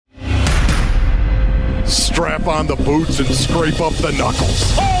strap on the boots and scrape up the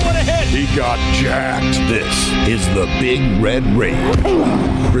knuckles. Oh, what a hit! He got jacked. This is the Big Red Rage,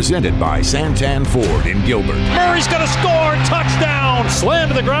 presented by Santan Ford in Gilbert. Murray's going to score! Touchdown! Slammed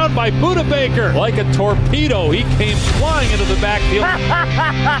to the ground by Budda Baker. Like a torpedo, he came flying into the backfield.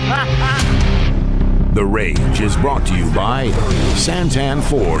 The Rage is brought to you by Santan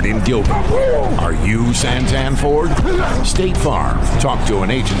Ford in Gilbert. Are you Santan Ford? State Farm. Talk to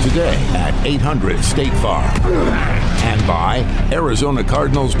an agent today at 800-STATE-FARM. And by Arizona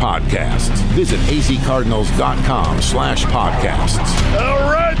Cardinals Podcasts. Visit azcardinals.com/podcasts. The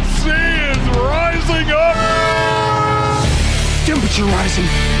Red Sea is rising up. Temperature rising,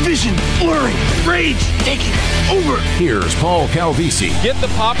 vision blurring, rage taking over. Here's Paul Calvisi. Get the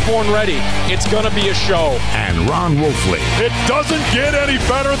popcorn ready. It's going to be a show. And Ron Wolfley. It doesn't get any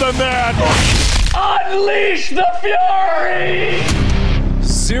better than that. Unleash the fury!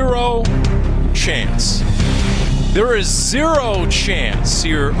 Zero chance. There is zero chance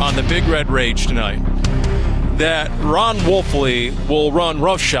here on the Big Red Rage tonight that Ron Wolfley will run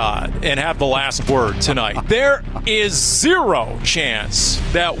roughshod and have the last word tonight. There is zero chance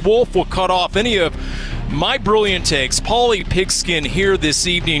that Wolf will cut off any of my brilliant takes, Paulie Pigskin, here this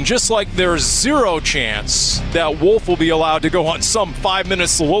evening, just like there's zero chance that Wolf will be allowed to go on some 5-minute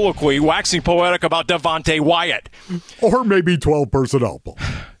soliloquy waxing poetic about Devontae Wyatt. Or maybe 12 personnel.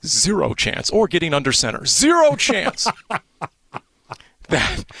 Zero chance. Or getting under center. Zero chance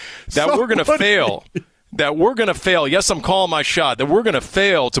that we're going to fail. That we're going to fail. Yes, I'm calling my shot. That we're going to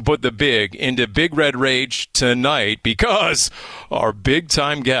fail to put the big into Big Red Rage tonight because our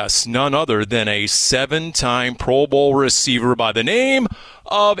big-time guest, none other than a 7-time Pro Bowl receiver by the name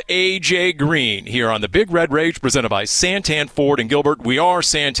of A.J. Green here on the Big Red Rage presented by Santan Ford and Gilbert. We are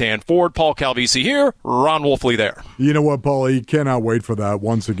Santan Ford. Paul Calvisi here. Ron Wolfley there. You know what, Paul? You cannot wait for that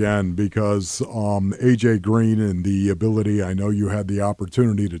once again because A.J. Green and the ability, I know you had the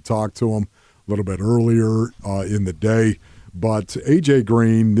opportunity to talk to him a little bit earlier in the day. But A.J.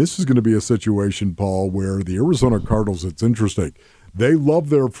 Green, this is going to be a situation, Paul, where the Arizona Cardinals, it's interesting. They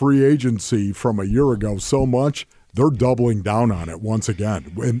love their free agency from a year ago so much, they're doubling down on it once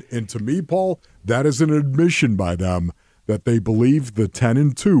again. And to me, Paul, that is an admission by them that they believe the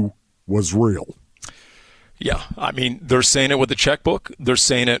 10-2 was real. Yeah, I mean, they're saying it with the checkbook. They're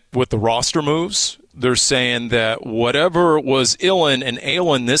saying it with the roster moves. They're saying that whatever was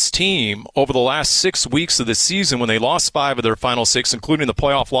ailing this team over the last 6 weeks of the season when they lost 5 of their final 6, including the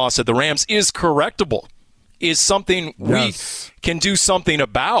playoff loss at the Rams, is correctable, is something we can do something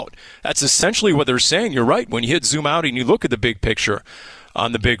about. That's essentially what they're saying. You're right. When you zoom out and you look at the big picture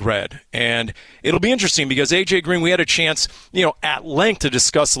on the Big Red. And it'll be interesting because A.J. Green, we had a chance, at length to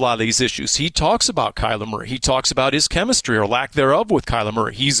discuss a lot of these issues. He talks about Kyler Murray. He talks about his chemistry or lack thereof with Kyler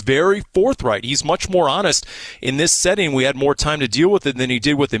Murray. He's very forthright. He's much more honest. In this setting, we had more time to deal with it than he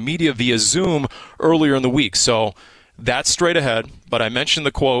did with the media via Zoom earlier in the week. So that's straight ahead. But I mentioned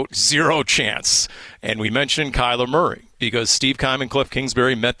the quote, zero chance. And we mentioned Kyler Murray because Steve Keim and Cliff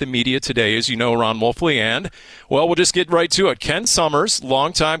Kingsbury met the media today, as you know, Ron Wolfley. And, well, we'll just get right to it. Ken Summers,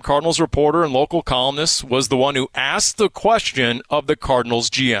 longtime Cardinals reporter and local columnist, was the one who asked the question of the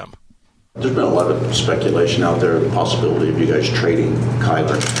Cardinals GM. There's been a lot of speculation out there, the possibility of you guys trading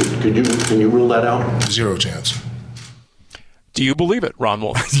Kyler. Can you rule that out? Zero chance. Do you believe it, Ron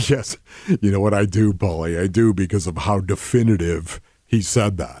Wolf? Yes. You know what I do, Paulie? I do because of how definitive he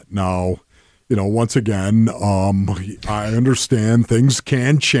said that. Now, once again, I understand things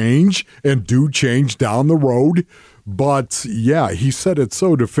can change and do change down the road. But, yeah, he said it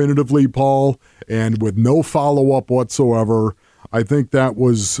so definitively, Paul, and with no follow-up whatsoever. I think it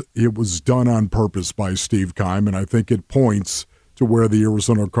was done on purpose by Steve Keim, and I think it points to where the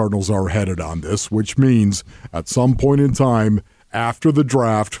Arizona Cardinals are headed on this, which means at some point in time after the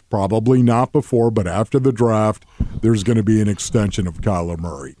draft, probably not before, but after the draft, there's going to be an extension of Kyler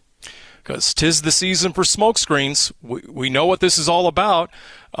Murray. Because 'tis the season for smokescreens. We know what this is all about.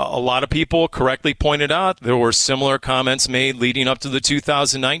 A lot of people correctly pointed out there were similar comments made leading up to the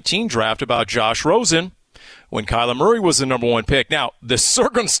 2019 draft about Josh Rosen when Kyler Murray was the number 1 pick. Now, the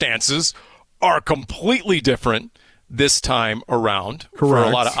circumstances are completely different this time around. Correct. For a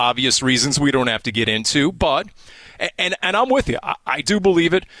lot of obvious reasons we don't have to get into. But, and I'm with you. I do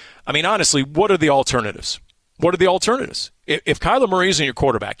believe it. I mean, honestly, what are the alternatives? What are the alternatives? If Kyler Murray isn't your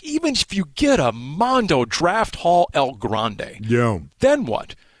quarterback, even if you get a Mondo Draft Hall El Grande, then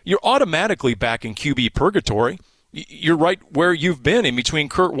what? You're automatically back in QB purgatory. you're right where you've been in between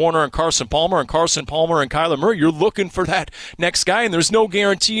Kurt Warner and Carson Palmer and Kyler Murray. You're looking for that next guy, and there's no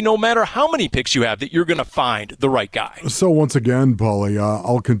guarantee, no matter how many picks you have, that you're going to find the right guy. So once again, Paulie,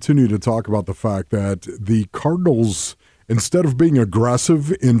 I'll continue to talk about the fact that the Cardinals, instead of being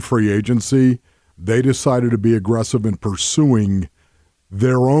aggressive in free agency, they decided to be aggressive in pursuing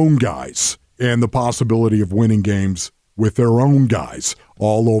their own guys and the possibility of winning games with their own guys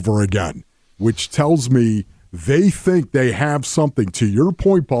all over again, which tells me they think they have something. To your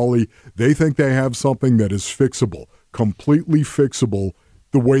point, Paulie, they think they have something that is fixable, completely fixable,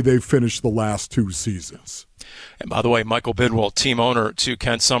 the way they've finished the last 2 seasons. And by the way, Michael Bidwell, team owner to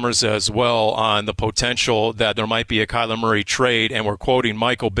Kent Summers as well, on the potential that there might be a Kyler Murray trade. And we're quoting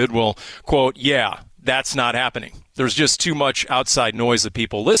Michael Bidwell, quote, "Yeah, that's not happening. There's just too much outside noise that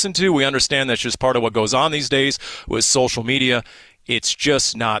people listen to. We understand that's just part of what goes on these days with social media. It's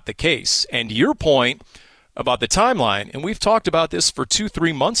just not the case." And to your point about the timeline, and we've talked about this for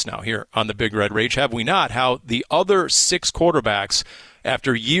 2-3 months now here on the Big Red Rage, have we not? How the other 6 quarterbacks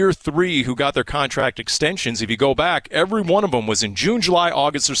after year 3 who got their contract extensions, if you go back, every one of them was in June, July,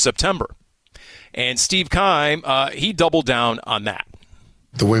 August, or September. And Steve Keim, he doubled down on that.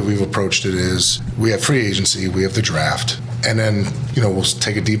 The way we've approached it is we have free agency, we have the draft, and then, we'll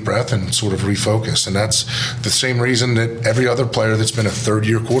take a deep breath and sort of refocus. And that's the same reason that every other player that's been a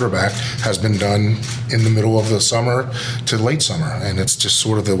third-year quarterback has been done in the middle of the summer to late summer. And it's just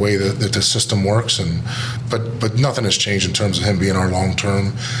sort of the way that the system works. But nothing has changed in terms of him being our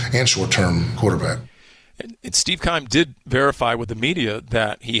long-term and short-term quarterback. And Steve Keim did verify with the media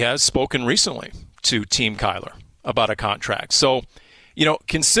that he has spoken recently to Team Kyler about a contract. So,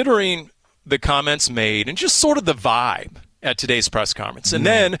 considering the comments made and just sort of the vibe at today's press conference, and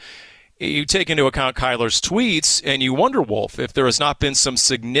then you take into account Kyler's tweets, and you wonder, Wolf, if there has not been some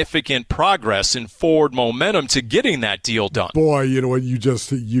significant progress in forward momentum to getting that deal done. Boy, you know what? You just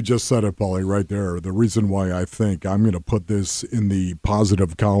said it, Paulie, right there. The reason why I think I'm going to put this in the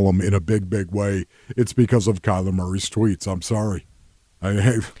positive column in a big, big way, it's because of Kyler Murray's tweets. I'm sorry.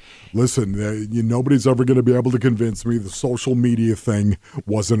 Listen, nobody's ever going to be able to convince me the social media thing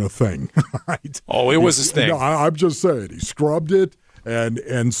wasn't a thing. Right? Oh, it was his thing. I'm just saying. He scrubbed it,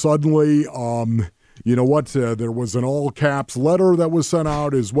 and suddenly, you know what? There was an all-caps letter that was sent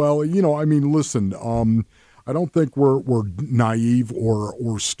out as well. Listen, I don't think we're naive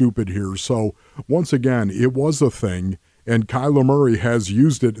or stupid here. So, once again, it was a thing, and Kyler Murray has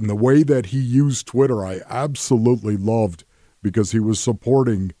used it in the way that he used Twitter. I absolutely loved, because he was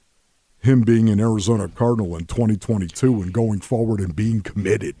supporting him being an Arizona Cardinal in 2022 and going forward and being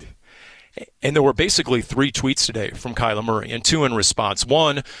committed. And there were basically 3 tweets today from Kyler Murray and 2 in response.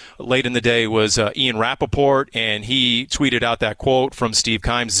 One, late in the day, was Ian Rappaport, and he tweeted out that quote from Steve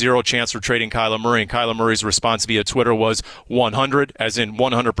Keim, "Zero chance for trading Kyler Murray." And Kyler Murray's response via Twitter was 100, as in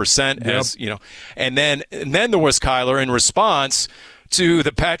 100%. Yep. And then there was Kyler in response to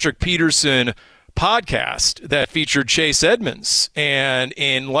the Patrick Peterson podcast that featured Chase Edmonds, and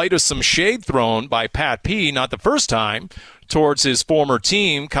in light of some shade thrown by Pat P, not the first time, towards his former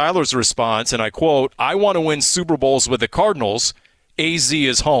team, Kyler's response, and I quote, "I want to win Super Bowls with the Cardinals. AZ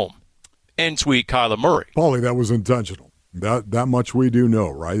is home." End tweet, Kyler Murray. Paulie, that was intentional. That much we do know,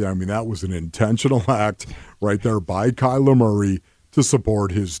 right? I mean, that was an intentional act right there by Kyler Murray to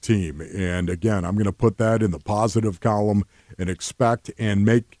support his team. And again, I'm going to put that in the positive column and expect and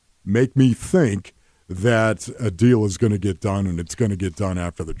make me think that a deal is going to get done, and it's going to get done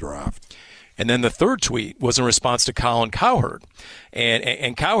after the draft. And then the third tweet was in response to Colin Cowherd.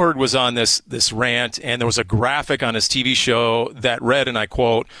 And Cowherd was on this rant, and there was a graphic on his TV show that read, and I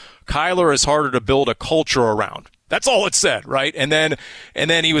quote, "Kyler is harder to build a culture around." That's all it said, right? And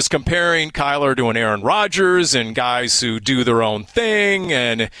then he was comparing Kyler to an Aaron Rodgers and guys who do their own thing.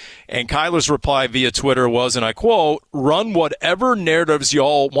 And Kyler's reply via Twitter was, and I quote, "Run whatever narratives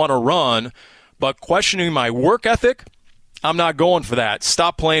y'all want to run, but questioning my work ethic, I'm not going for that.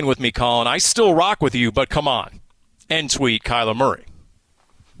 Stop playing with me, Colin. I still rock with you, but come on." End tweet, Kyler Murray.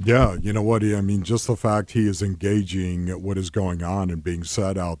 Yeah, you know what? I mean, just the fact he is engaging what is going on and being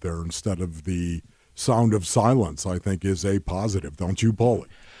said out there instead of the sound of silence, I think, is a positive. Don't you, Paulie?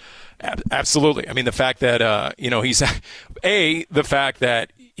 Absolutely. I mean, the fact that, the fact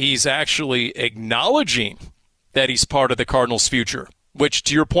that he's actually acknowledging that he's part of the Cardinals' future, which,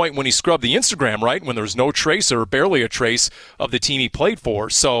 to your point, when he scrubbed the Instagram, right, when there's no trace or barely a trace of the team he played for.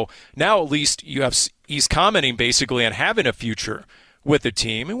 So now at least he's commenting basically on having a future with the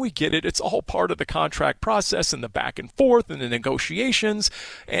team, and we get it. It's all part of the contract process and the back and forth and the negotiations.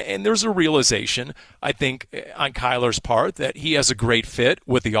 And there's a realization, I think, on Kyler's part that he has a great fit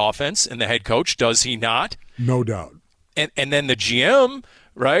with the offense and the head coach. Does he not? No doubt. And then the GM,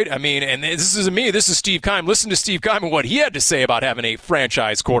 right? I mean, and this isn't me. This is Steve Keim. Listen to Steve Keim and what he had to say about having a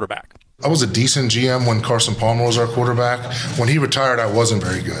franchise quarterback. I was a decent GM when Carson Palmer was our quarterback. When he retired, I wasn't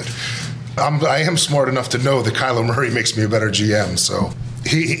very good. I am smart enough to know that Kyler Murray makes me a better GM. So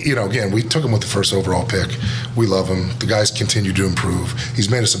he, again, we took him with the first overall pick. We love him. The guy's continued to improve. He's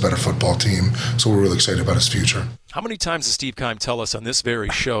made us a better football team. So we're really excited about his future. How many times does Steve Keim tell us on this very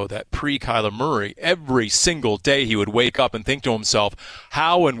show that pre-Kyler Murray, every single day he would wake up and think to himself,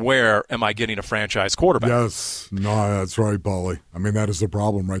 how and where am I getting a franchise quarterback? Yes. No, that's right, Paulie. I mean, that is the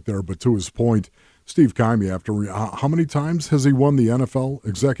problem right there. But to his point, Steve Keim, how many times has he won the NFL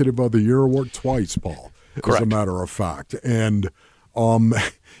Executive of the Year award? Twice, Paul, Correct. As a matter of fact. And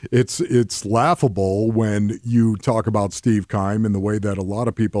it's laughable when you talk about Steve Keim in the way that a lot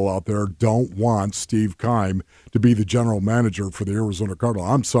of people out there don't want Steve Keim to be the general manager for the Arizona Cardinals.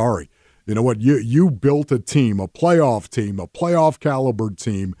 I'm sorry. You know what? You built a team, a playoff caliber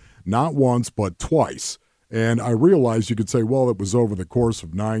team, not once but twice. And I realize you could say, well, it was over the course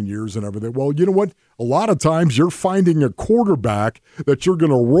of 9 years and everything. Well, you know what? A lot of times you're finding a quarterback that you're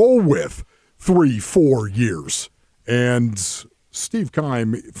going to roll with 3-4 years. And Steve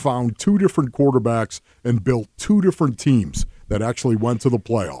Keim found two different quarterbacks and built two different teams that actually went to the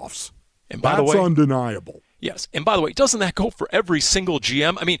playoffs. And by That's the way, undeniable. Yes. And by the way, doesn't that go for every single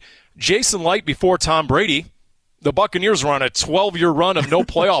GM? I mean, Jason Light before Tom Brady, the Buccaneers were on a 12-year run of no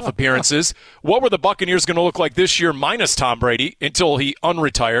playoff appearances. What were the Buccaneers going to look like this year minus Tom Brady until he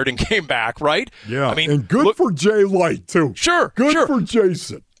unretired and came back, right? Yeah, I mean, and good for Jay Light, too. Sure, Good sure. for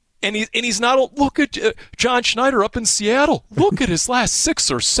Jason. And he's not – look at John Schneider up in Seattle. Look at his last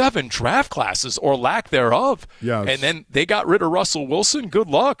 6 or 7 draft classes or lack thereof. Yes. And then they got rid of Russell Wilson. Good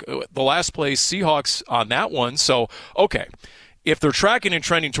luck. The last place Seahawks on that one. So, okay. If they're tracking and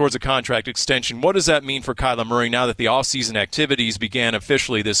trending towards a contract extension, what does that mean for Kyler Murray now that the offseason activities began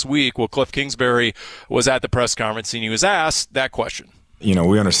officially this week? Well, Cliff Kingsbury was at the press conference and he was asked that question.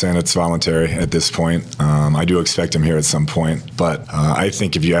 We understand it's voluntary at this point. I do expect him here at some point. But I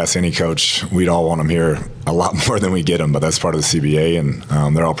think if you ask any coach, we'd all want him here a lot more than we get him. But that's part of the CBA,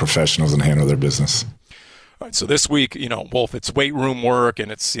 and they're all professionals and handle their business. All right, so this week, Wolf, it's weight room work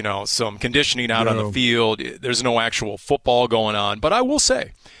and it's, some conditioning out on the field. There's no actual football going on. But I will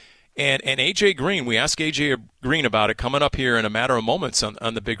say, and A.J. Green, we asked A.J. Green about it coming up here in a matter of moments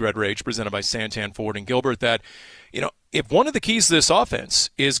on the Big Red Rage presented by Santan Ford and Gilbert, that, if one of the keys to this offense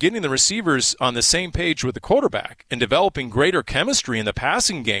is getting the receivers on the same page with the quarterback and developing greater chemistry in the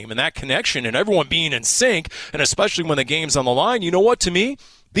passing game and that connection and everyone being in sync, and especially when the game's on the line, you know what, to me,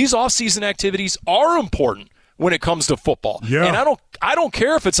 these offseason activities are important when it comes to football. Yeah. And I don't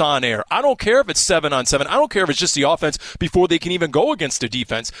care if it's on air. I don't care if it's 7-on-7. I don't care if it's just the offense before they can even go against a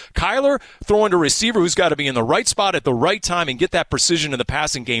defense. Kyler throwing to a receiver who's got to be in the right spot at the right time and get that precision in the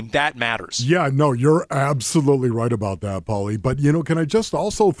passing game, that matters. Yeah, no, you're absolutely right about that, Paulie. But, can I just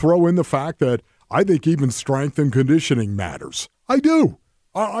also throw in the fact that I think even strength and conditioning matters? I do.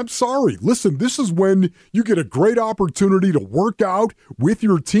 I'm sorry. Listen, this is when you get a great opportunity to work out with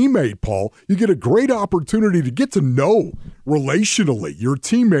your teammate, Paul. You get a great opportunity to get to know relationally your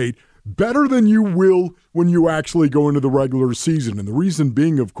teammate better than you will when you actually go into the regular season. And the reason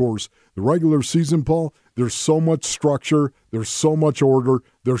being, of course, the regular season, Paul, there's so much structure, there's so much order,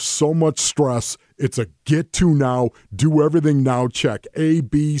 there's so much stress. It's a get to now, do everything now, check A,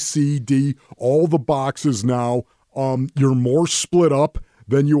 B, C, D, all the boxes now. You're more split up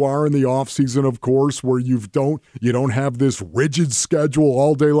than you are in the offseason, of course, where you don't have this rigid schedule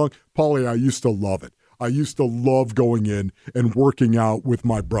all day long. Paulie, I used to love it. I used to love going in and working out with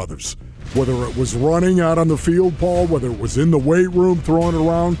my brothers, whether it was running out on the field, Paul, whether it was in the weight room throwing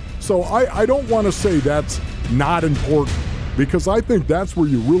around. So I don't want to say that's not important, because I think that's where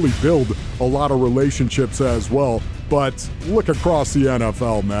you really build a lot of relationships as well. But look across the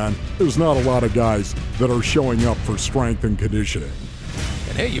NFL, man. There's not a lot of guys that are showing up for strength and conditioning.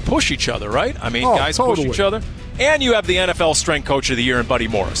 And hey, you push each other, right? I mean, guys totally. push each other. And you have the NFL Strength Coach of the Year in Buddy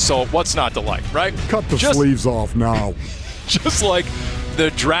Morris. So what's not to like, right? Cut the sleeves off now. Just like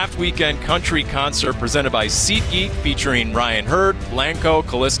the Draft Weekend Country Concert presented by SeatGeek featuring Ryan Hurd, Blanco,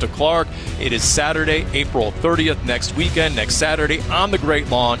 Callista Clark. It is Saturday, April 30th, next weekend, next Saturday on the Great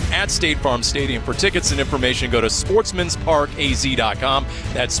Lawn at State Farm Stadium. For tickets and information, go to sportsmansparkaz.com.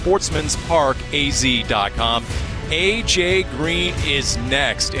 That's sportsmansparkaz.com. A.J. Green is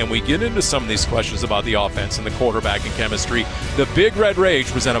next, and we get into some of these questions about the offense and the quarterback and chemistry. The Big Red Rage,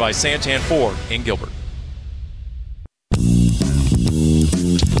 presented by Santan Ford in Gilbert.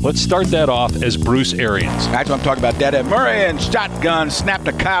 Let's start that off as Bruce Arians. That's what I'm talking about. That Murray and shotgun snapped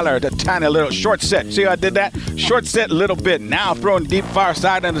the collar, the tiny little short set. See how I did that? Short set a little bit. Now throwing deep far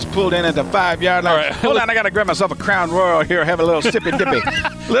side and it's pulled in at the 5-yard line. Right. Hold on, I got to grab myself a Crown Royal here. Have a little sippy dippy.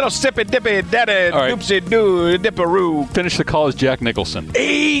 Little sippy dippy, daddy, doopsie doo, dipperoo. Finish the call as Jack Nicholson.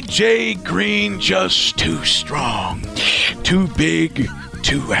 A.J. Green just too strong, too big,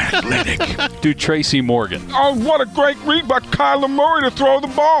 too athletic. Do Tracy Morgan. Oh, what a great read by Kyler Murray to throw the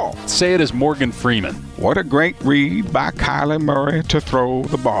ball. Say it as Morgan Freeman. What a great read by Kyler Murray to throw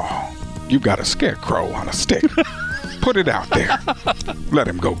the ball. You've got a scarecrow on a stick. Put it out there. Let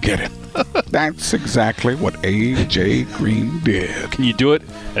him go get it. That's exactly what A.J. Green did. Can you do it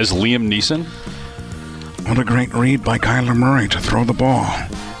as Liam Neeson? What a great read by Kyler Murray to throw the ball.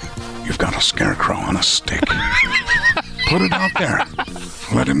 You've got a scarecrow on a stick. Put it out there.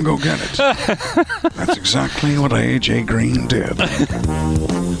 Let him go get it. That's exactly what A.J. Green did.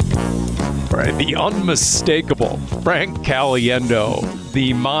 Right, the unmistakable Frank Caliendo,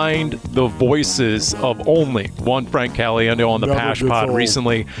 the mind, the voices of only one Frank Caliendo on the Pash Pod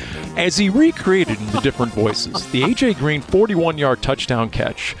recently, as he recreated the different voices. The A.J. Green 41-yard touchdown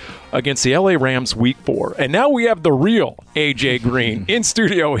catch against the LA Rams Week 4. And now we have the real A.J. Green in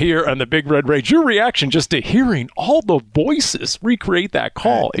studio here on the Big Red Rage. Your reaction just to hearing all the voices recreate that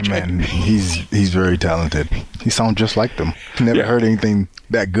call, A.J. Man, he's very talented. He sounds just like them. Never heard anything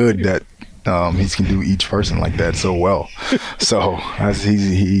that good that he can do each person like that so well. So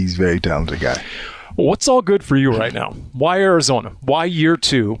he's a very talented guy. What's all good for you right now? Why Arizona? Why year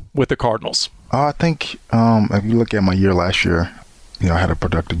 2 with the Cardinals? I think if you look at my year last year, I had a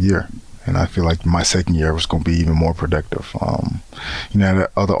productive year, and I feel like my second year was going to be even more productive. I had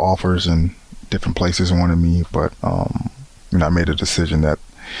other offers in different places wanted me, but I made a decision that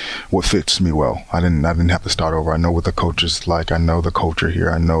what fits me well. I didn't have to start over. I know what the coach is like. I know the culture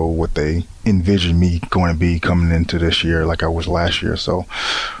here. I know what they envision me going to be coming into this year like I was last year. So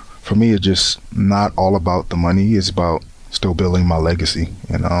for me, it's just not all about the money. It's about still building my legacy,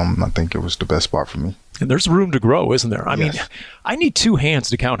 and I think it was the best spot for me. And there's room to grow, isn't there? I mean, I need 2 hands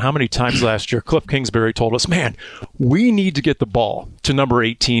to count how many times last year Cliff Kingsbury told us, man, we need to get the ball to number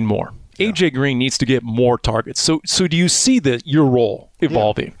 18 more. A.J. Green needs to get more targets. So do you see your role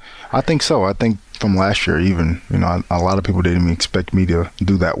evolving? Yeah. I think so. I think from last year even, a lot of people didn't even expect me to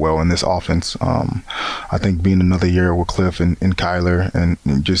do that well in this offense. I think being another year with Cliff and Kyler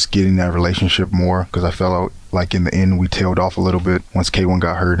and just getting that relationship more, because I felt like in the end we tailed off a little bit once K1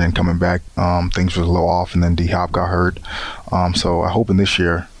 got hurt, and coming back things was a little off, and then D-Hop got hurt. So I hope in this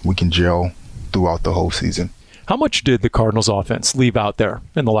year we can gel throughout the whole season. How much did the Cardinals offense leave out there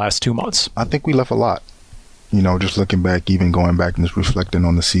in the last 2 months? I think we left a lot. Just looking back, even going back and just reflecting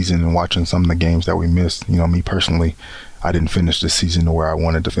on the season and watching some of the games that we missed. Me personally, I didn't finish the season to where I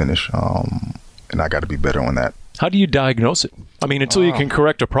wanted to finish, and I got to be better on that. How do you diagnose it? I mean, until you can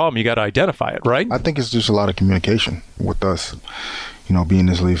correct a problem, you got to identify it, right? I think it's just a lot of communication with us. Being in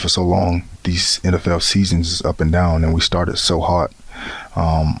this league for so long, these NFL seasons is up and down, and we started so hot.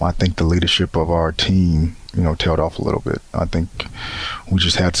 I think the leadership of our team, tailed off a little bit. I think we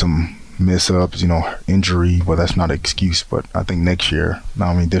just had some miss-ups, injury, but that's not an excuse. But I think next year,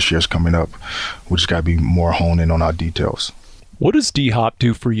 this year's coming up, we just got to be more honed in on our details. What does D-Hop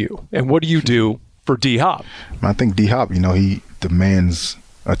do for you? And what do you do for D-Hop? I think D-Hop, he demands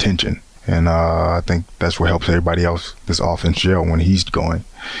attention. And I think that's what helps everybody else, this offense gel when he's going.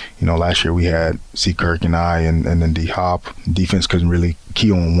 Last year we had C. Kirk and I and then D-Hop. Defense couldn't really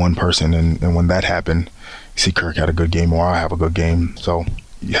key on one person. And when that happened, C. Kirk had a good game or I have a good game. So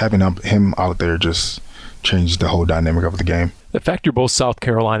having him out there just changed the whole dynamic of the game. The fact you're both South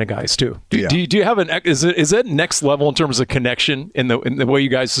Carolina guys too. Do you have is that next level in terms of connection in the way you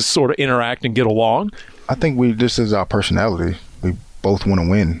guys just sort of interact and get along? I think this is our personality. We both want to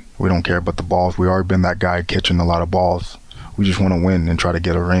win. We don't care about the balls. We already been that guy catching a lot of balls. We just want to win and try to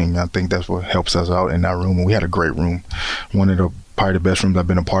get a ring. I think that's what helps us out in that room. And we had a great room. One of the probably the best rooms I've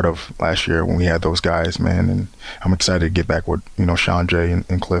been a part of last year when we had those guys, man. And I'm excited to get back with, Sean J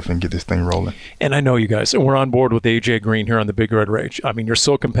and Cliff and get this thing rolling. And I know you guys, and we're on board with A.J. Green here on the Big Red Rage. I mean, you're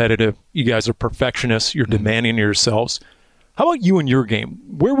so competitive. You guys are perfectionists. You're demanding of yourselves. How about you in your game?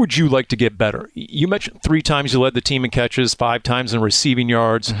 Where would you like to get better? You mentioned 3 times you led the team in catches, 5 times in receiving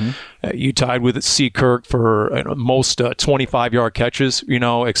yards. You tied with C. Kirk for most 25-yard catches,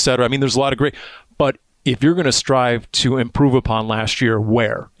 et cetera. I mean, there's a lot of great. But if you're going to strive to improve upon last year,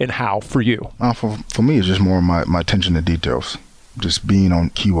 where and how for you? For me, it's just more my attention to details. Just being on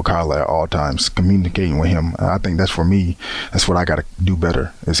key with Kyler at all times, communicating with him. I think that's for me. That's what I got to do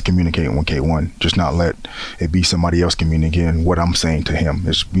better is communicating with K1. Just not let it be somebody else communicating what I'm saying to him.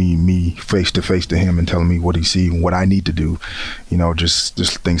 It's being me face to face to him and telling me what he sees, what I need to do. Just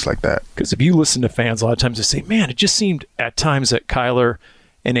things like that. Because if you listen to fans, a lot of times they say, "Man, it just seemed at times that Kyler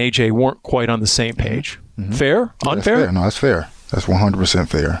and AJ weren't quite on the same page." Mm-hmm. Fair? Yeah, unfair? That's fair. No, that's fair. That's 100%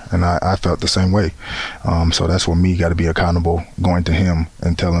 fair, and I felt the same way. So that's where me got to be accountable, going to him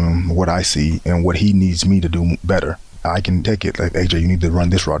and telling him what I see and what he needs me to do better. I can take it like, AJ, you need to run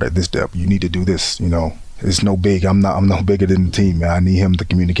this route at this depth. You need to do this. It's no big. I'm no bigger than the team, man. I need him to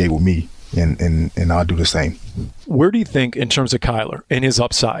communicate with me, and I'll do the same. Where do you think, in terms of Kyler and his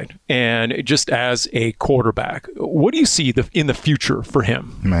upside, and just as a quarterback, what do you see in the future for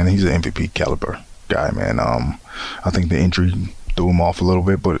him? Man, he's an MVP caliber guy, man. I think the injury threw him off a little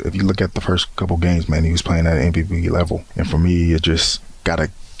bit, but if you look at the first couple games, man, he was playing at an MVP level. And for me, it just got to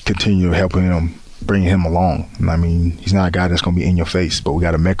continue helping him, bringing him along. And I mean, he's not a guy that's going to be in your face, but we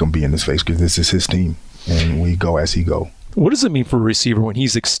got to make him be in his face because this is his team, and we go as he go. What does it mean for a receiver when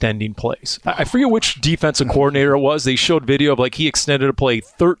he's extending plays? I forget which defensive coordinator it was. They showed video of he extended a play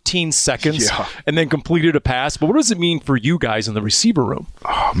 13 seconds and then completed a pass. But what does it mean for you guys in the receiver room?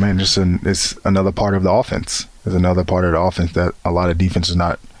 Oh, man, it's another part of the offense. There's another part of the offense that a lot of defenses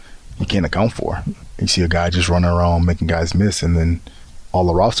you can't account for. You see a guy just running around making guys miss, and then all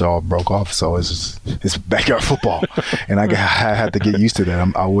the roster all broke off. So it's backyard football, and I had to get used to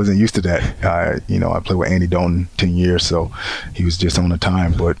that. I wasn't used to that. I played with Andy Dalton 10 years, so he was just on the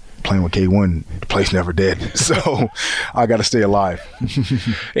time. But playing with K1, the place never did. So I got to stay alive.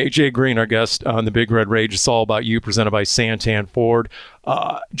 AJ Green, our guest on the Big Red Rage. It's all about you, presented by Santan Ford.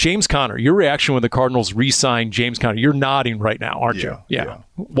 James Conner, your reaction when the Cardinals re-signed James Conner. You're nodding right now, aren't you? Yeah.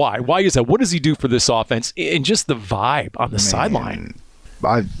 Why? Why is that? What does he do for this offense and just the vibe on the sideline?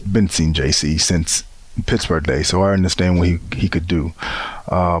 I've been seeing JC since Pittsburgh days, so I understand what he could do.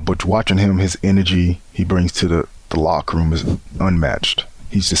 But watching him, his energy he brings to the locker room is unmatched.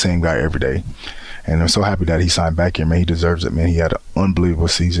 He's the same guy every day. And I'm so happy that he signed back here, man. He deserves it, man. He had an unbelievable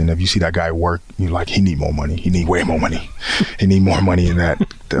season. If you see that guy work, you're like, he need more money. He need way more money. He need more money than that.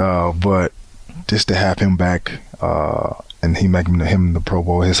 But just to have him back, and he making him the Pro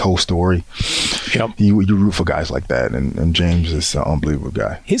Bowl, his whole story. Yep. You root for guys like that, and James is an unbelievable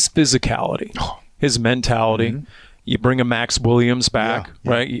guy. His physicality, his mentality. Mm-hmm. You bring a Max Williams back,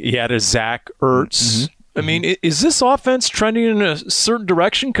 right? You had a Zach Ertz. Mm-hmm. I mean, is this offense trending in a certain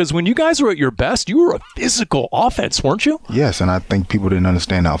direction? Because when you guys were at your best, you were a physical offense, weren't you? Yes, and I think people didn't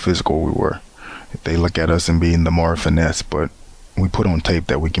understand how physical we were. They look at us and being the more finesse, but we put on tape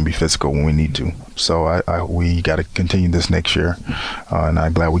that we can be physical when we need to. So we got to continue this next year, and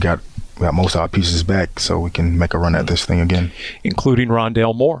I'm glad we got most of our pieces back so we can make a run at this thing again. Including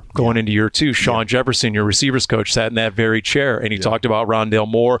Rondale Moore going into year two. Sean Jefferson, your receivers coach, sat in that very chair, and he talked about Rondale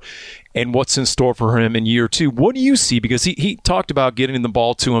Moore and what's in store for him in year two. What do you see? Because he talked about getting the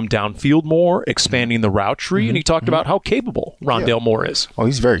ball to him downfield more, expanding the route tree, and he talked about how capable Rondale Moore is. Oh,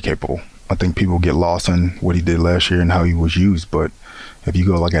 he's very capable. I think people get lost on what he did last year and how he was used, but if you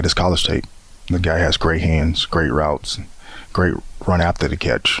go look at his college tape, the guy has great hands, great routes, great run after the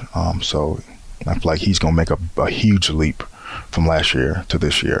catch. So I feel like he's going to make a huge leap from last year to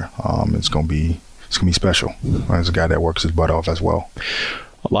this year. It's going to be special. There's a guy that works his butt off as well.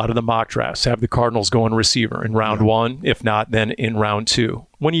 A lot of the mock drafts have the Cardinals going receiver in round one, if not then in round two.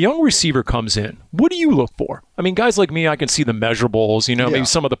 When a young receiver comes in, what do you look for? I mean, guys like me, I can see the measurables, maybe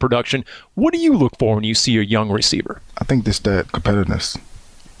some of the production. What do you look for when you see a young receiver? I think that competitiveness.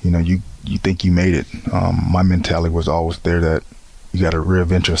 You think you made it. My mentality was always there that you got to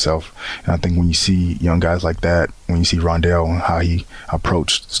reinvent yourself. And I think when you see young guys like that, when you see Rondale and how he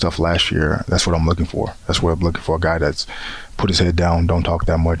approached stuff last year, that's what I'm looking for. That's what I'm looking for, a guy that's put his head down, don't talk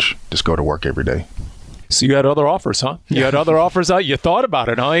that much, just go to work every day. So you had other offers, huh? You had other offers out? You thought about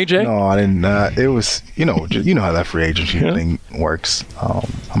it, huh, AJ? No, I didn't. It was, just, how that free agency thing works.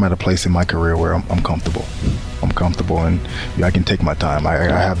 I'm at a place in my career where I'm comfortable. I'm comfortable, and I can take my time. I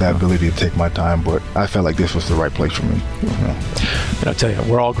have that ability to take my time, but I felt like this was the right place for me. And I'll tell you,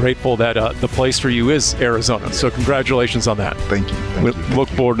 we're all grateful that the place for you is Arizona. So congratulations on that. Thank you. We look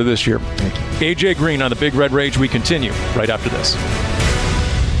forward to this year. Thank you. AJ Green on the Big Red Rage. We continue right after this.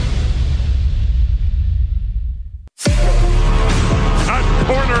 At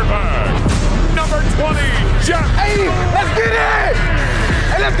cornerback, number 20, Jeff. Hey, let's get it!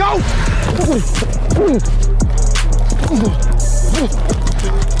 Hey, let's go!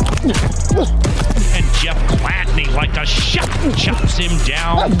 And Jeff Gladney, like a shot, chops him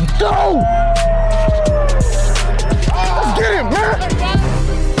down. Let's go! Let's get him,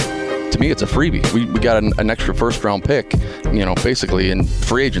 man! To me, it's a freebie. We got an extra first-round pick, basically in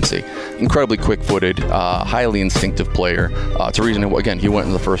free agency. Incredibly quick-footed, highly instinctive player. It's a reason, again, he went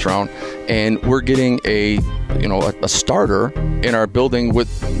in the first round. And we're getting a starter in our building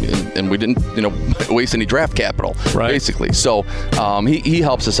and we didn't, waste any draft capital, basically. So he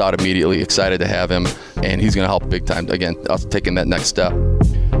helps us out immediately. Excited to have him, and he's going to help big time. Again, us taking that next step.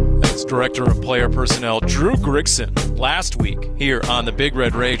 That's Director of Player Personnel Drew Grigson last week here on the Big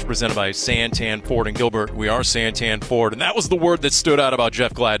Red Rage presented by Santan Ford and Gilbert. We are Santan Ford, and that was the word that stood out about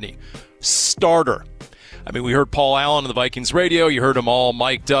Jeff Gladney. Starter. I mean, we heard Paul Allen on the Vikings radio. You heard them all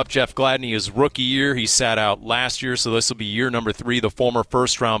mic'd up. Jeff Gladney, his rookie year, he sat out last year, so this will be year number 3, the former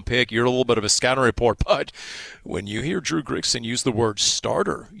first-round pick. You're a little bit of a scouting report, but when you hear Drew Grigson use the word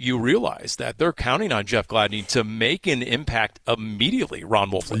starter, you realize that they're counting on Jeff Gladney to make an impact immediately, Ron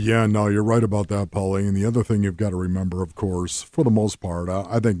Wolfley. Yeah, no, you're right about that, Paulie. And the other thing you've got to remember, of course, for the most part,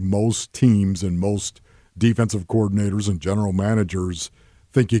 I think most teams and most defensive coordinators and general managers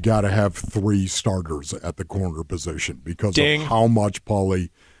think you got to have 3 starters at the corner position because of how much, Paulie,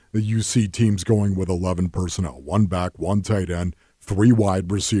 that you see teams going with 11 personnel, 1 back, 1 tight end, 3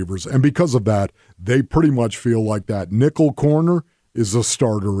 wide receivers. And because of that, they pretty much feel like that nickel corner is a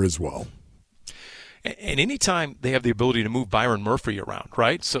starter as well. And anytime they have the ability to move Byron Murphy around,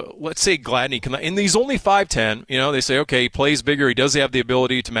 right? So let's say Gladney can, and he's only 5'10", they say, okay, he plays bigger. He does have the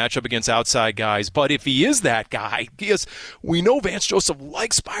ability to match up against outside guys. But if he is that guy, we know Vance Joseph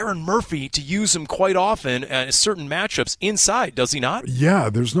likes Byron Murphy to use him quite often at certain matchups inside, does he not? Yeah,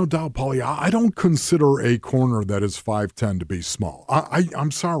 there's no doubt, Paulie. I don't consider a corner that is 5'10" to be small.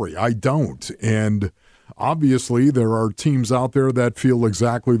 I'm sorry, I don't. And obviously, there are teams out there that feel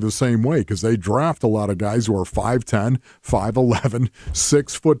exactly the same way because they draft a lot of guys who are 5'10", 5'11",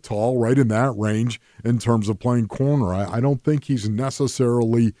 6 foot tall, right in that range in terms of playing corner. I don't think he's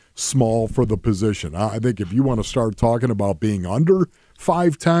necessarily small for the position. I think if you want to start talking about being under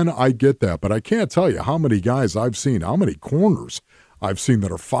 5'10", I get that. But I can't tell you how many guys I've seen, how many corners I've seen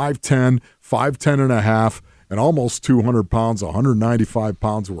that are 5'10", 5'10 and a half, and almost 200 pounds, 195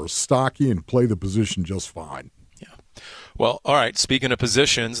 pounds, who are stocky and play the position just fine. Yeah. Well, all right, speaking of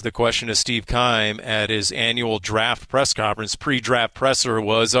positions, the question to Steve Keim at his annual draft press conference, pre-draft presser,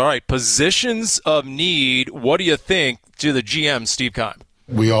 was, all right, positions of need, what do you think to the GM, Steve Keim?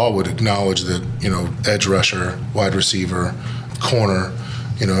 We all would acknowledge that, edge rusher, wide receiver, corner,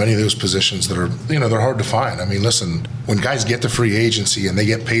 any of those positions that are, they're hard to find. I mean, listen, when guys get to free agency and they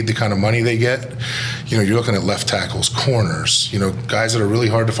get paid the kind of money they get, you're looking at left tackles, corners, guys that are really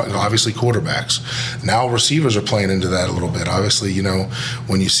hard to find, obviously quarterbacks. Now receivers are playing into that a little bit. Obviously,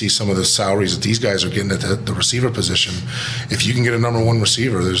 when you see some of the salaries that these guys are getting at the receiver position, if you can get a number 1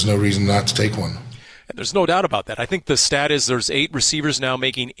 receiver, there's no reason not to take one. And there's no doubt about that. I think the stat is there's 8 receivers now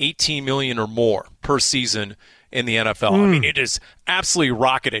making $18 million or more per season in the NFL. I mean, it is absolutely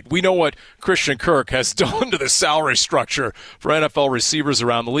rocketed. We know what Christian Kirk has done to the salary structure for NFL receivers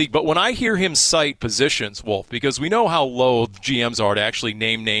around the league. But when I hear him cite positions, Wolf, because we know how loath GMs are to actually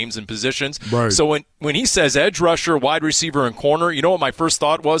name names and positions. Right. So when he says edge rusher, wide receiver, and corner, you know what my first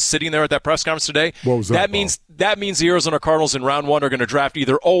thought was sitting there at that press conference today? What was that? That means the Arizona Cardinals in round 1 are going to draft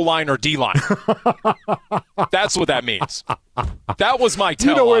either O-line or D-line. That's what that means. That was my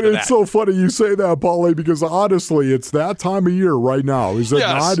tell. It's so funny you say that, Paulie, because honestly, it's that time of year right now. Is it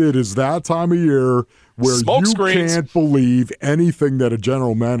not? It is that time of year where Smoke you screens. Can't believe anything that a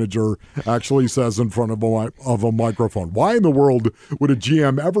general manager actually says in front of a microphone. Why in the world would a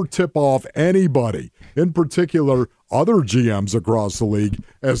GM ever tip off anybody, in particular other GMs across the league,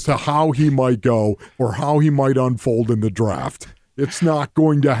 as to how he might go or how he might unfold in the draft? It's not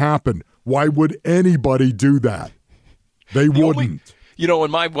going to happen. Why would anybody do that? They wouldn't.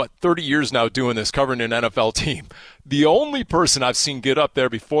 In my, 30 years now doing this, covering an NFL team, the only person I've seen get up there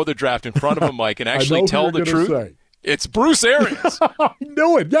before the draft in front of a mic and actually tell the truth, it's Bruce Arians. I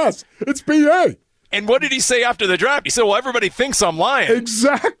knew it, yes. It's B.A. And what did he say after the draft? He said, well, everybody thinks I'm lying.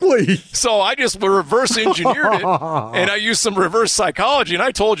 Exactly. So I just reverse engineered it, and I used some reverse psychology, and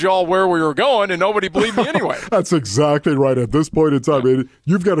I told you all where we were going, and nobody believed me anyway. That's exactly right. At this point in time,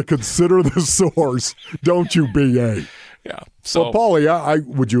 you've got to consider the source, don't you, B.A.? Yeah. So, well, Paulie,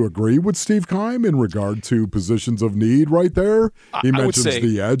 would you agree with Steve Keim in regard to positions of need right there? He mentions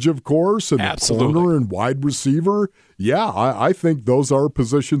the edge, of course, and the corner and wide receiver. Yeah, I think those are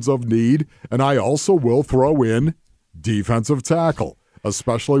positions of need, and I also will throw in defensive tackle,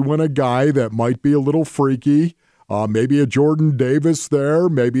 especially when a guy that might be a little freaky maybe a Jordan Davis there,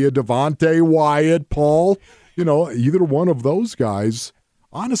 maybe a Devontae Wyatt, Paul. Either one of those guys.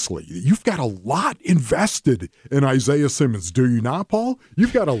 Honestly, you've got a lot invested in Isaiah Simmons, do you not, Paul?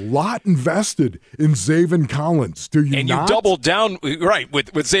 You've got a lot invested in Zaven Collins, do you not? And you doubled down, right,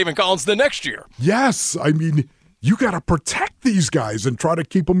 with Zaven Collins the next year. Yes, I mean, you got to protect these guys and try to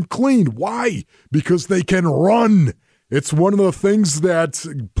keep them clean. Why? Because they can run. It's one of the things that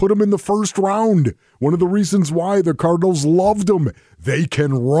put them in the first round. One of the reasons why the Cardinals loved them. They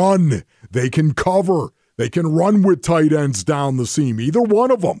can run. They can cover. They can run with tight ends down the seam, either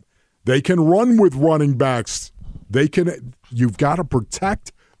one of them. They can run with running backs. You've got to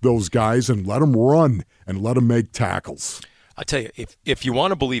protect those guys and let them run and let them make tackles. I tell you, if you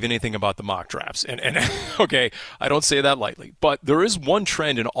want to believe anything about the mock drafts, and okay, I don't say that lightly, but there is one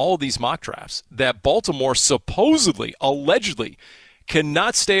trend in all of these mock drafts that Baltimore supposedly, allegedly,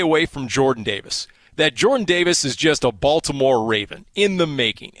 cannot stay away from Jordan Davis. That Jordan Davis is just a Baltimore Raven in the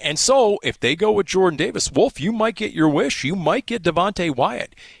making. And so if they go with Jordan Davis, Wolf, you might get your wish. You might get Devontae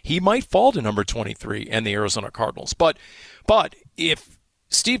Wyatt. He might fall to number 23 and the Arizona Cardinals. But if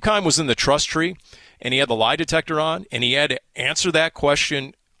Steve Keim was in the trust tree and he had the lie detector on and he had to answer that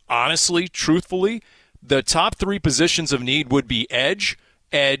question honestly, truthfully, the top 3 positions of need would be edge,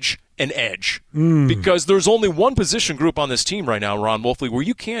 and edge. Because there's only one position group on this team right now, Ron Wolfley, where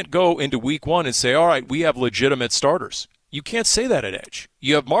you can't go into week 1 and say, all right, we have legitimate starters. You can't say that at edge.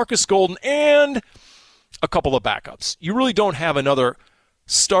 You have Marcus Golden and a couple of backups. You really don't have another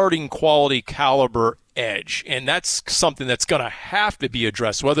starting quality caliber edge, and that's something that's going to have to be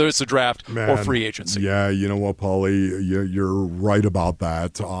addressed, whether it's a draft or free agency. Yeah, you know what, Paulie, you're right about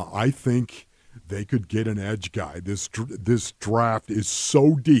that. I think they could get an edge guy. This draft is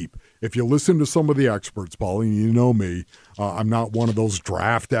so deep. If you listen to some of the experts, Paulie, you know me, I'm not one of those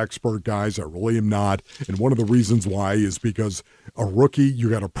draft expert guys. I really am not. And one of the reasons why is because a rookie, you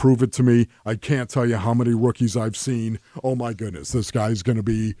got to prove it to me. I can't tell you how many rookies I've seen. Oh, my goodness, this guy's going to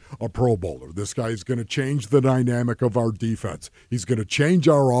be a Pro Bowler. This guy's going to change the dynamic of our defense. He's going to change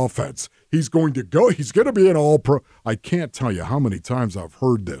our offense. He's going to be an all-pro. I can't tell you how many times I've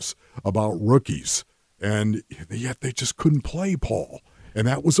heard this about rookies, and yet they just couldn't play, Paul. And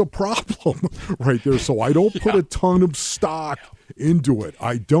that was a problem right there. So I don't put a ton of stock into it.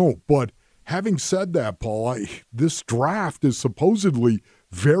 I don't. But having said that, Paul, this draft is supposedly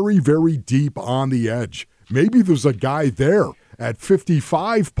very, very deep on the edge. Maybe there's a guy there at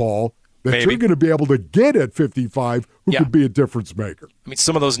 55, Paul, that you're going to be able to get at 55 who could be a difference maker. I mean,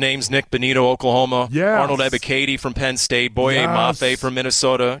 some of those names, Nick Bonito, Oklahoma, Arnold Ebiketie from Penn State, Boye Mafe from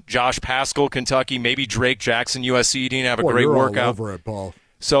Minnesota, Josh Paschal, Kentucky, maybe Drake Jackson, USC, didn't have a great workout. All over it, Paul.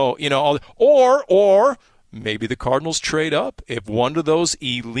 So, or maybe the Cardinals trade up if one of those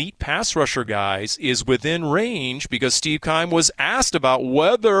elite pass rusher guys is within range, because Steve Keim was asked about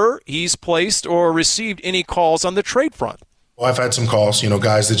whether he's placed or received any calls on the trade front. Well, I've had some calls,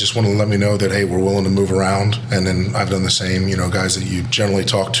 guys that just want to let me know that, hey, we're willing to move around. And then I've done the same, guys that you generally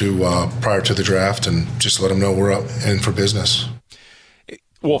talk to prior to the draft and just let them know we're up in for business.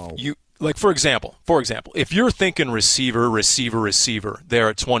 Well, for example, if you're thinking receiver there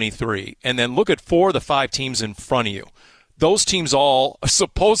at 23, and then look at 4 of the 5 teams in front of you, those teams all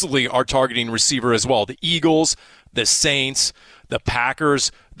supposedly are targeting receiver as well. The Eagles, the Saints, the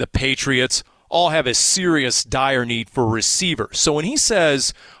Packers, the Patriots, all have a serious, dire need for receivers. So when he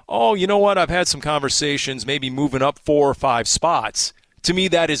says, oh, you know what, I've had some conversations, maybe moving up 4 or 5 spots, to me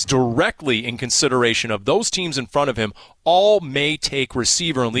that is directly in consideration of those teams in front of him all may take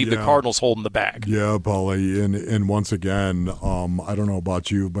receiver and leave the Cardinals holding the bag. Yeah, Paulie, and once again, I don't know about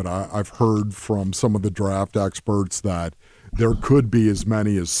you, but I've heard from some of the draft experts that there could be as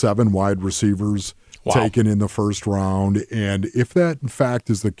many as 7 wide receivers taken in the first round. And if that, in fact,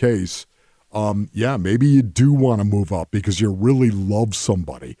 is the case, maybe you do want to move up because you really love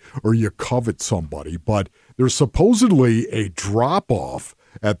somebody or you covet somebody. But there's supposedly a drop-off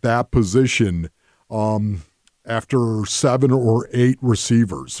at that position after 7 or 8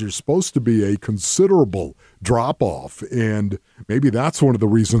 receivers. There's supposed to be a considerable drop-off, and maybe that's one of the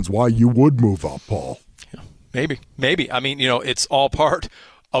reasons why you would move up, Paul. Yeah, maybe. I mean, it's all part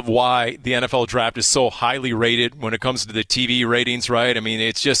of why the NFL draft is so highly rated when it comes to the TV ratings, right? I mean,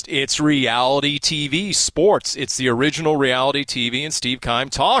 it's reality TV sports. It's the original reality TV, and Steve Keim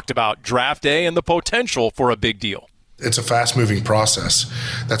talked about draft day and the potential for a big deal. It's a fast-moving process.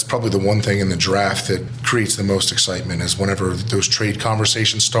 That's probably the one thing in the draft that creates the most excitement is whenever those trade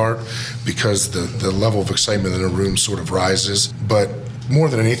conversations start, because the level of excitement in the room sort of rises. But more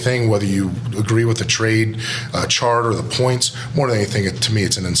than anything, whether you agree with the trade chart or the points, more than anything, to me,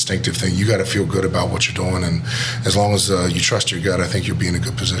 it's an instinctive thing. You got to feel good about what you're doing, and as long as you trust your gut, I think you'll be in a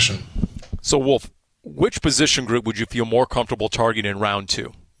good position. So, Wolf, which position group would you feel more comfortable targeting in round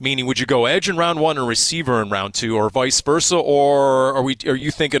 2? Meaning, would you go edge in round 1 and receiver in round 2, or vice versa, or are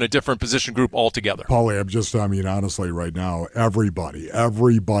you thinking a different position group altogether? Paulie, honestly, right now, everybody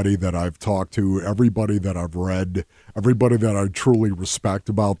that I've talked to, everybody that I've read, everybody that I truly respect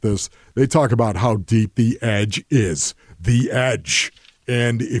about this, they talk about how deep the edge is. The edge.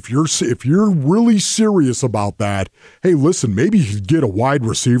 And if you're really serious about that, hey, listen, maybe you could get a wide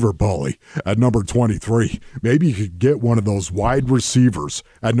receiver, Paulie, at number 23. Maybe you could get one of those wide receivers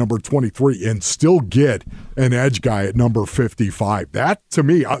at number 23 and still get an edge guy at number 55. That, to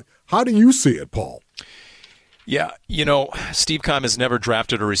me, how do you see it, Paul? Yeah, Steve Keim has never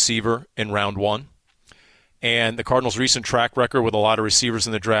drafted a receiver in round 1. And the Cardinals' recent track record with a lot of receivers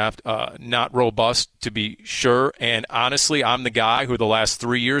in the draft, not robust, to be sure. And honestly, I'm the guy who the last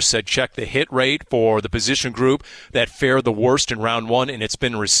 3 years said check the hit rate for the position group that fared the worst in round 1, and it's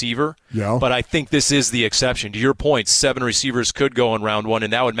been receiver. Yeah. But I think this is the exception. To your point, 7 receivers could go in round 1,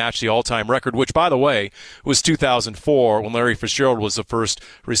 and that would match the all-time record, which, by the way, was 2004 when Larry Fitzgerald was the first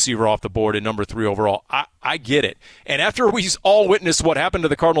receiver off the board at number 3 overall. I get it. And after we all witnessed what happened to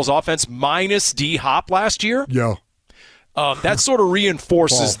the Cardinals offense minus D-Hop last year, yeah, that sort of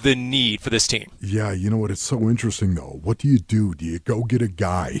reinforces the need for this team. Yeah, you know what? It's so interesting, though. What do? Do you go get a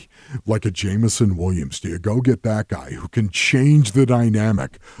guy like a Jameson Williams? Do you go get that guy who can change the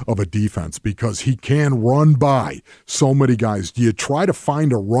dynamic of a defense because he can run by so many guys? Do you try to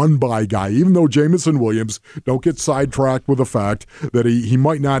find a run-by guy, even though Jameson Williams, don't get sidetracked with the fact that he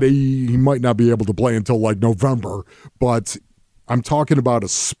might not be able to play until like November, but I'm talking about a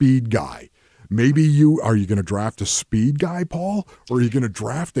speed guy. Maybe are you going to draft a speed guy, Paul? Or are you going to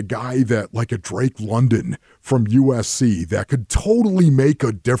draft a guy that, like a Drake London from USC, that could totally make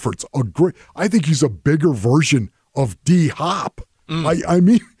a difference? I think he's a bigger version of D-Hop. I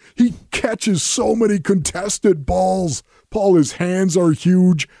mean, he catches so many contested balls. Paul, his hands are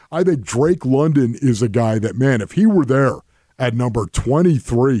huge. I think Drake London is a guy that, man, if he were there at number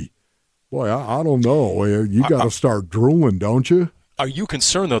 23, boy, I don't know. You got to start drooling, don't you? Are you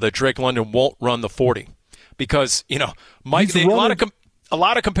concerned, though, that Drake London won't run the 40? Because, Mike, a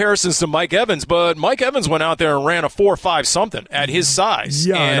lot of comparisons to Mike Evans, but Mike Evans went out there and ran a 4.5 something at his size.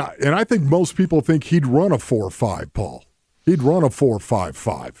 Yeah, and I think most people think he'd run a 4.5, Paul. He'd run a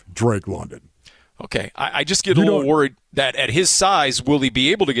 4.55, Drake London. Okay, I just get a little worried that at his size, will he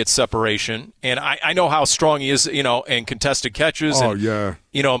be able to get separation? And I know how strong he is, in contested catches.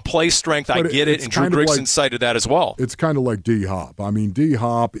 And play strength. But I get it, and Drew Grigson cited that as well. It's kind of like D-Hop. I mean,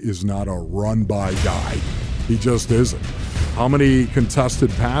 D-Hop is not a run-by guy. He just isn't. How many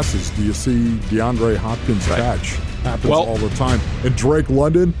contested passes do you see DeAndre Hopkins catch? Happens all the time. And Drake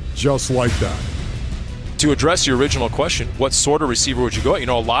London, just like that. To address your original question, what sort of receiver would you go at?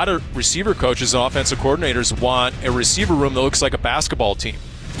 A lot of receiver coaches and offensive coordinators want a receiver room that looks like a basketball team.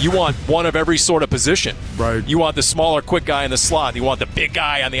 You want one of every sort of position. Right. You want the smaller, quick guy in the slot. You want the big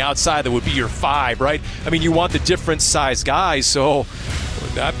guy on the outside that would be your 5, right? I mean, you want the different size guys. So,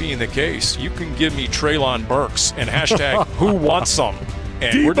 with that being the case, you can give me Treylon Burks and hashtag who wants some.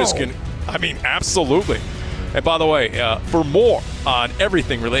 And Debo. We're just going to, absolutely. And by the way, for more on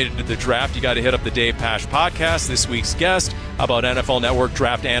everything related to the draft, you got to hit up the Dave Pasch podcast. This week's guest about NFL Network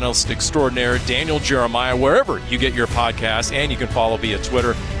draft analyst extraordinaire Daniel Jeremiah, wherever you get your podcasts, and you can follow via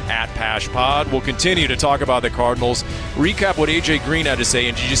Twitter at PaschPod. We'll continue to talk about the Cardinals, recap what A.J. Green had to say,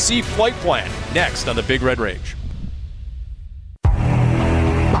 and did you see Flight Plan next on the Big Red Rage?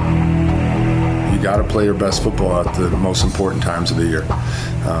 You got to play your best football at the most important times of the year.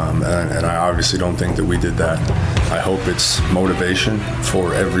 And I obviously don't think that we did that. I hope it's motivation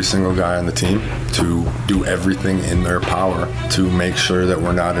for every single guy on the team to do everything in their power to make sure that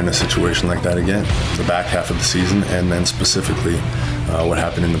we're not in a situation like that again. The back half of the season, and then specifically what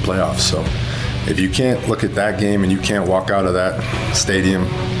happened in the playoffs. So if you can't look at that game and you can't walk out of that stadium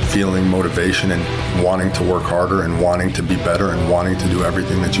feeling motivation and wanting to work harder and wanting to be better and wanting to do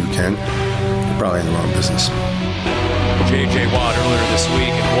everything that you can, you're probably in the wrong business. J.J. Watt earlier this week,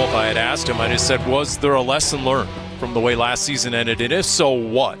 and Wolf, I had asked him, I just said, was there a lesson learned from the way last season ended? And if so,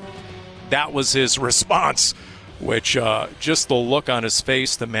 what? That was his response, which just the look on his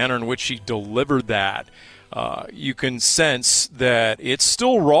face, the manner in which he delivered that, you can sense that it's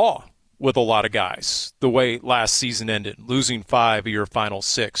still raw with a lot of guys, the way last season ended, losing 5 of your final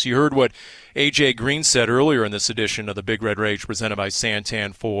 6. You heard what A.J. Green said earlier in this edition of the Big Red Rage presented by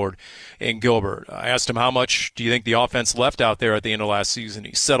Santan, Ford, and Gilbert. I asked him, how much do you think the offense left out there at the end of last season?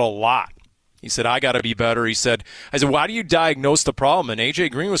 He said a lot. He said, I got to be better. I said, why do you diagnose the problem? And A.J.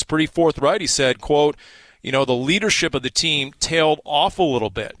 Green was pretty forthright. He said, quote, the leadership of the team tailed off a little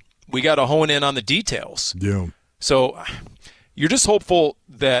bit. We got to hone in on the details. Yeah. So you're just hopeful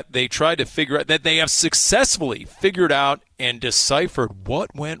that they tried to figure out, that they have successfully figured out and deciphered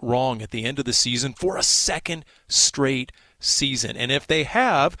what went wrong at the end of the season for a second straight season. And if they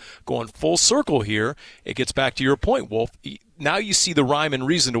have, going full circle here, it gets back to your point, Wolf. Now you see the rhyme and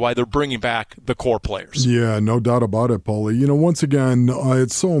reason to why they're bringing back the core players. Yeah, no doubt about it, Paulie. Once again,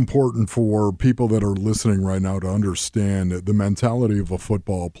 it's so important for people that are listening right now to understand the mentality of a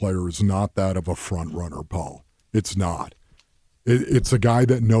football player is not that of a front runner, Paul. It's not. It's a guy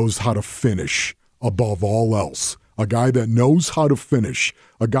that knows how to finish above all else. A guy that knows how to finish.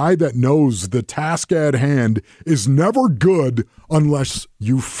 A guy that knows the task at hand is never good unless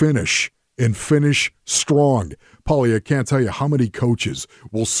you finish and finish strong. Paulie, I can't tell you how many coaches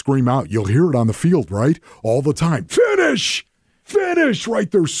will scream out. You'll hear it on the field, right? All the time. Finish! Finish! Right?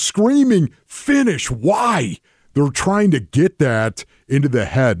 They're screaming, finish. Why? They're trying to get that into the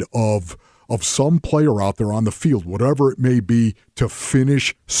head of some player out there on the field, whatever it may be, to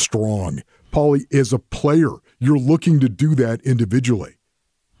finish strong. Paulie, as a player, you're looking to do that individually,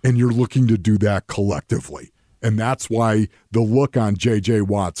 and you're looking to do that collectively. And that's why the look on J.J.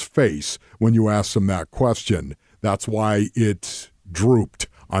 Watt's face when you asked him that question, that's why it drooped,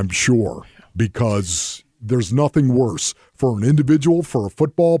 I'm sure, because there's nothing worse for an individual, for a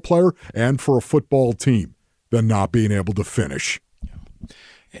football player, and for a football team than not being able to finish.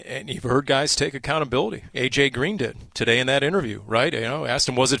 And you've heard guys take accountability. A.J. Green did today in that interview, right? Asked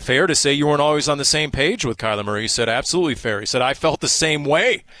him, was it fair to say you weren't always on the same page with Kyler Murray? He said, absolutely fair. He said, I felt the same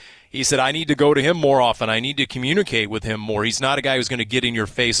way. He said, I need to go to him more often. I need to communicate with him more. He's not a guy who's going to get in your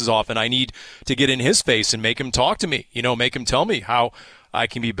face as often. I need to get in his face and make him talk to me, make him tell me how I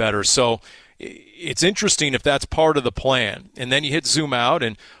can be better. So it's interesting if that's part of the plan. And then you hit zoom out,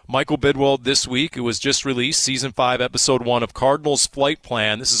 and Michael Bidwell this week, it was just released, Season 5, Episode 1 of Cardinals Flight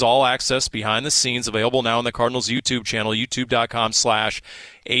Plan. This is all access behind the scenes, available now on the Cardinals YouTube channel,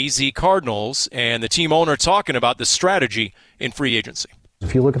 youtube.com/AZCardinals. And the team owner talking about the strategy in free agency.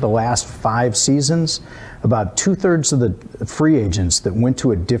 If you look at the last 5 seasons, about 2/3 of the free agents that went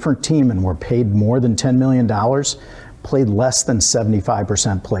to a different team and were paid more than $10 million played less than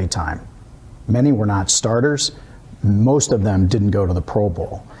 75% play time. Many were not starters. Most of them didn't go to the Pro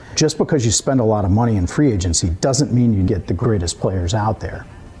Bowl. Just because you spend a lot of money in free agency doesn't mean you get the greatest players out there.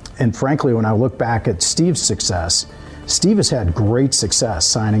 And frankly, when I look back at Steve's success, Steve has had great success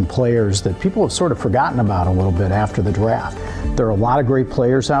signing players that people have sort of forgotten about a little bit after the draft. There are a lot of great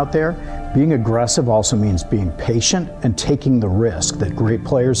players out there. Being aggressive also means being patient and taking the risk that great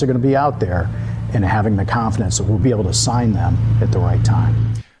players are going to be out there and having the confidence that we'll be able to sign them at the right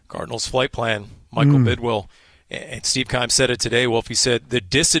time. Cardinals Flight Plan, Michael Bidwell. And Steve Keim said it today, Wolf. He said the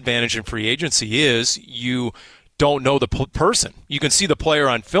disadvantage in free agency is you don't know the person. You can see the player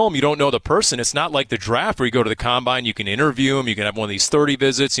on film. You don't know the person. It's not like the draft where you go to the combine, you can interview him, you can have one of these 30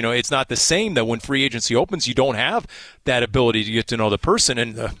 visits. It's not the same that when free agency opens, you don't have that ability to get to know the person.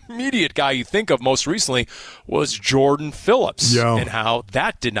 And the immediate guy you think of most recently was Jordan Phillips and how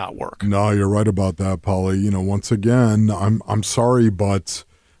that did not work. No, you're right about that, Paulie. Once again, I'm sorry, but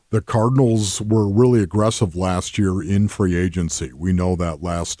the Cardinals were really aggressive last year in free agency. We know that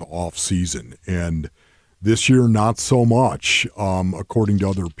last offseason. And this year, not so much, according to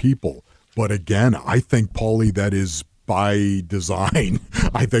other people. But again, I think, Paulie, that is by design.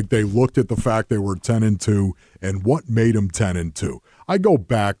 I think they looked at the fact they were 10-2 and what made them 10-2. I go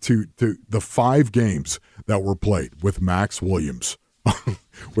back to the 5 games that were played with Max Williams,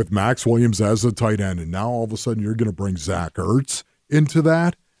 with Max Williams as a tight end, and now all of a sudden you're going to bring Zach Ertz into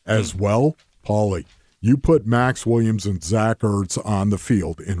that as well. Paulie, you put Max Williams and Zach Ertz on the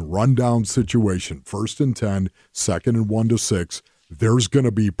field in rundown situation, 1st and 10, 2nd and 1 to 6. There's going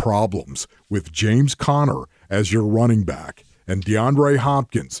to be problems with James Conner as your running back and DeAndre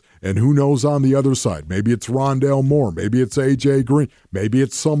Hopkins. And who knows on the other side? Maybe it's Rondale Moore. Maybe it's A.J. Green. Maybe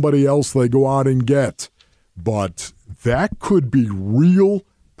it's somebody else they go out and get. But that could be real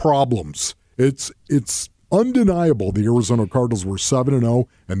problems. It's undeniable the Arizona Cardinals were 7-0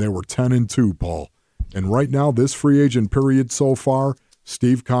 and they were 10-2, Paul. And right now, this free agent period so far,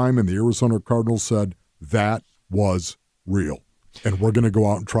 Steve Keim and the Arizona Cardinals said that was real. And we're going to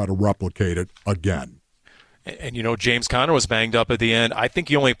go out and try to replicate it again. And, James Conner was banged up at the end. I think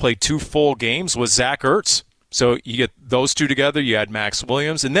he only played 2 full games with Zach Ertz. So you get those two together, you add Max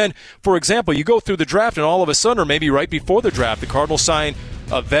Williams. And then, for example, you go through the draft, and all of a sudden, or maybe right before the draft, the Cardinals sign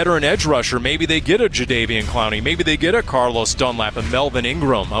a veteran edge rusher. Maybe they get a Jadeveon Clowney. Maybe they get a Carlos Dunlap, a Melvin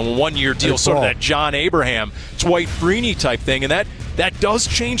Ingram on a 1-year deal, sort of that John Abraham, Dwight Freeney type thing. And that does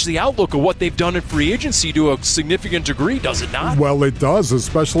change the outlook of what they've done in free agency to a significant degree, does it not? Well, it does,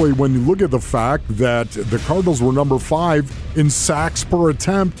 especially when you look at the fact that the Cardinals were number 5 in sacks per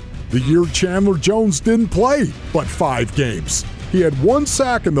attempt the year Chandler Jones didn't play but 5 games. He had 1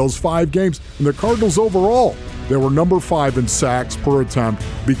 sack in those 5 games, and the Cardinals overall, they were number 5 in sacks per attempt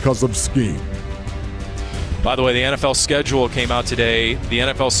because of scheme. By the way, the NFL schedule came out today. The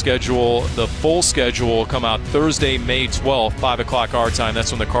NFL schedule, the full schedule, will come out Thursday, May 12th, 5 o'clock our time.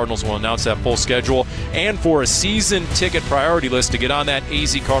 That's when the Cardinals will announce that full schedule. And for a season ticket priority list, to get on that,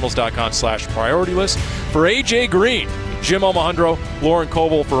 azcardinals.com/priority list. For AJ Green, Jim Omohundro, Lauren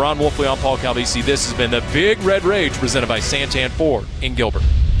Coble, for Ron Wolfley, I'm Paul Calvisi. This has been the Big Red Rage presented by Santan Ford in Gilbert.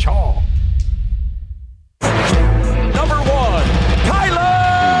 Chaw. Number 1,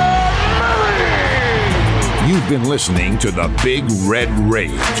 Kyler Murray. You've been listening to the Big Red Rage,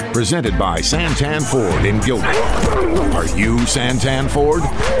 presented by Santan Ford in Gilbert. Are you Santan Ford?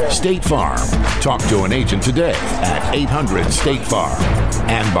 State Farm. Talk to an agent today at 800-STATE-FARM.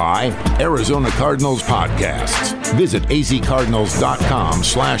 And by Arizona Cardinals Podcasts. Visit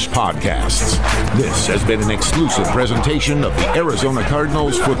azcardinals.com/podcasts. This has been an exclusive presentation of the Arizona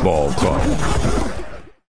Cardinals Football Club.